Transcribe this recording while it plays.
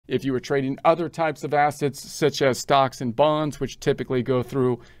If you were trading other types of assets, such as stocks and bonds, which typically go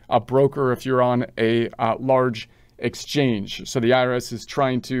through a broker if you're on a large exchange. So the IRS is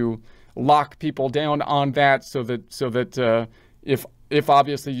trying to lock people down on that, so that if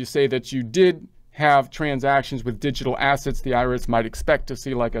obviously you say that you did have transactions with digital assets, the IRS might expect to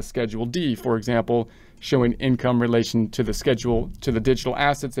see like a Schedule D, for example, showing income relation to the digital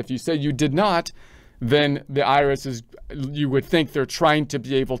assets. If you say you did not, then the IRS you would think they're trying to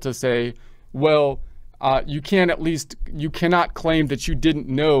be able to say, well, you cannot claim that you didn't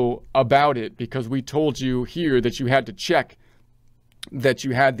know about it, because we told you here that you had to check that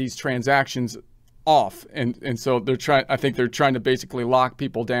you had these transactions off. And so I think they're trying to basically lock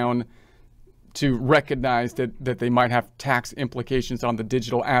people down to recognize that they might have tax implications on the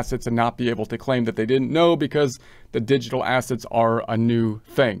digital assets and not be able to claim that they didn't know, because the digital assets are a new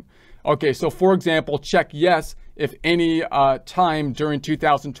thing. Okay, so for example, check yes if any time during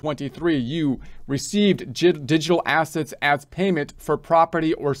 2023 you received digital assets as payment for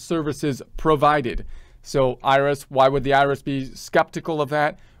property or services provided. So IRS, why would the IRS be skeptical of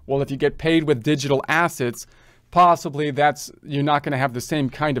that? Well, if you get paid with digital assets, possibly you're not going to have the same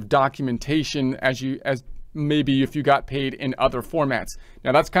kind of documentation as maybe if you got paid in other formats.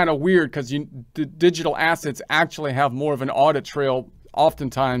 Now that's kind of weird, because digital assets actually have more of an audit trail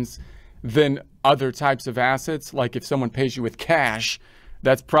oftentimes than other types of assets. Like if someone pays you with cash,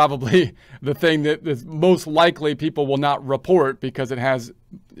 that's probably the thing that is most likely people will not report, because it has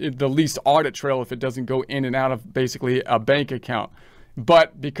the least audit trail if it doesn't go in and out of basically a bank account.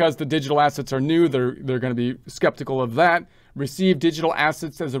 But because the digital assets are new, they're going to be skeptical of that. Receive digital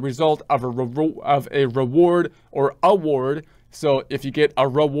assets as a result of a reward or award. So if you get a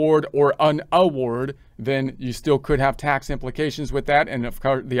reward or an award, then you still could have tax implications with that. And of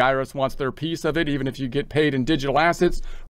course, the IRS wants their piece of it, even if you get paid in digital assets.